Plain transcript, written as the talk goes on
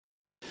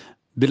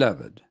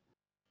Beloved,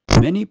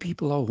 many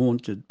people are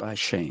haunted by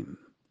shame,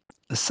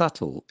 a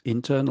subtle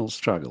internal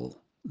struggle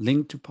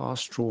linked to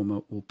past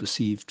trauma or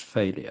perceived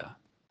failure.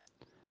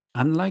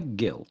 Unlike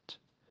guilt,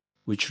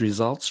 which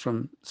results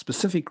from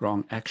specific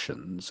wrong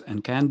actions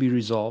and can be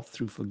resolved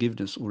through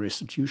forgiveness or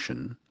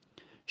restitution,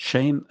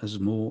 shame is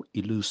more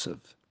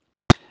elusive.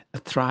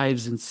 It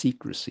thrives in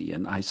secrecy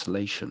and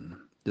isolation,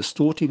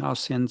 distorting our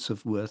sense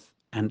of worth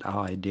and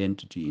our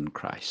identity in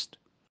Christ.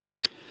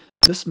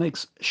 This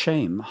makes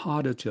shame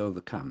harder to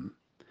overcome,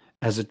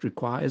 as it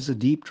requires a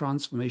deep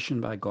transformation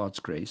by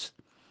God's grace,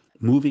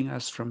 moving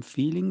us from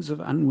feelings of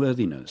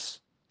unworthiness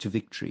to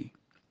victory.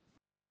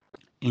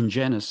 In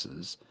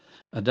Genesis,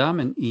 Adam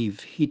and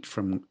Eve hid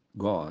from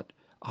God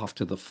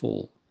after the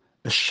fall,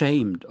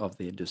 ashamed of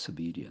their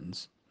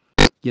disobedience.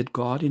 Yet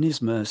God, in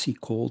His mercy,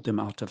 called them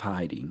out of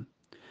hiding.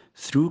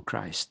 Through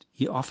Christ,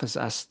 He offers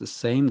us the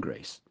same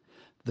grace,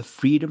 the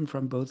freedom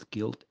from both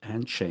guilt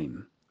and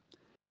shame.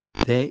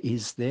 There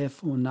is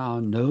therefore now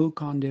no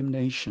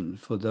condemnation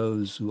for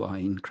those who are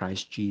in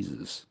Christ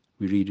Jesus.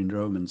 We read in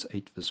Romans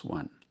 8, verse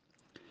 1.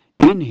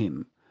 In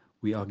Him,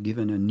 we are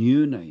given a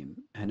new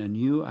name and a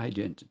new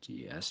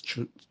identity as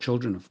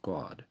children of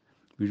God.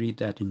 We read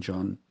that in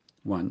John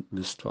 1,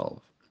 verse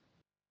 12.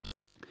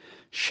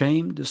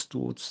 Shame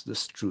distorts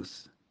this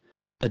truth.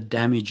 It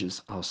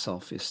damages our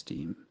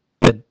self-esteem.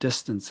 It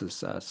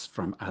distances us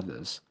from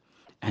others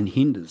and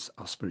hinders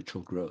our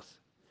spiritual growth,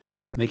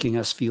 making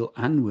us feel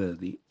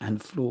unworthy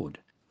and flawed.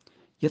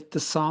 Yet the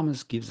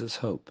psalmist gives us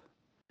hope.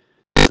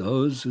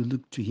 Those who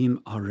look to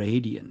Him are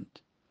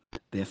radiant.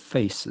 Their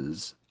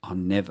faces are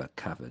never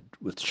covered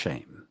with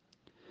shame.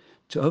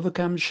 To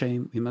overcome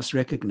shame, we must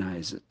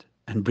recognize it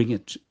and bring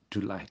it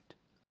to light.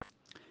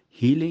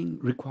 Healing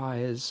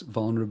requires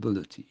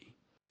vulnerability,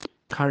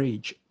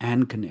 courage,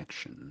 and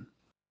connection.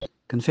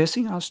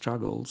 Confessing our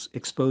struggles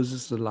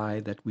exposes the lie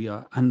that we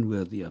are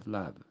unworthy of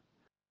love,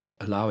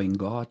 allowing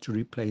God to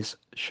replace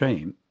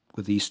shame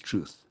with His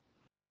truth,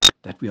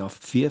 that we are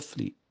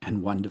fearfully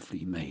and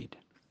wonderfully made.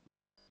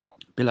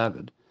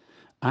 Beloved,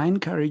 I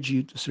encourage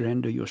you to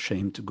surrender your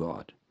shame to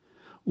God.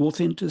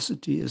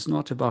 Authenticity is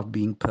not about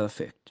being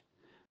perfect,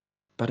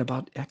 but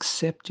about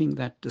accepting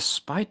that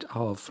despite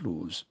our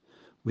flaws,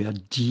 we are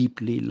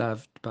deeply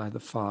loved by the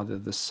Father,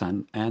 the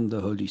Son, and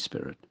the Holy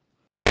Spirit.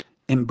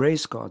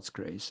 Embrace God's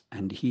grace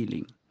and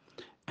healing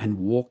and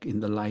walk in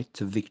the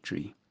light of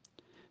victory.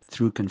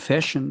 Through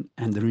confession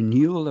and the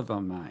renewal of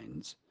our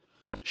minds,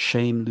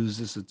 shame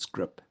loses its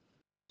grip,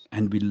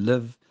 and we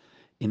live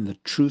in the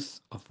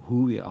truth of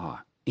who we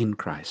are in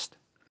Christ.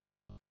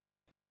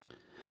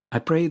 I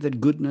pray that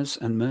goodness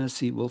and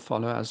mercy will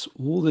follow us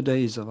all the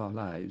days of our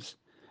lives,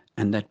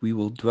 and that we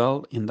will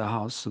dwell in the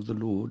house of the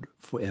Lord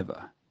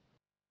forever.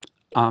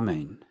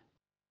 Amen.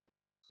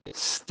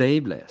 Stay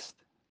blessed.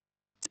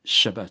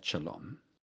 Shabbat Shalom.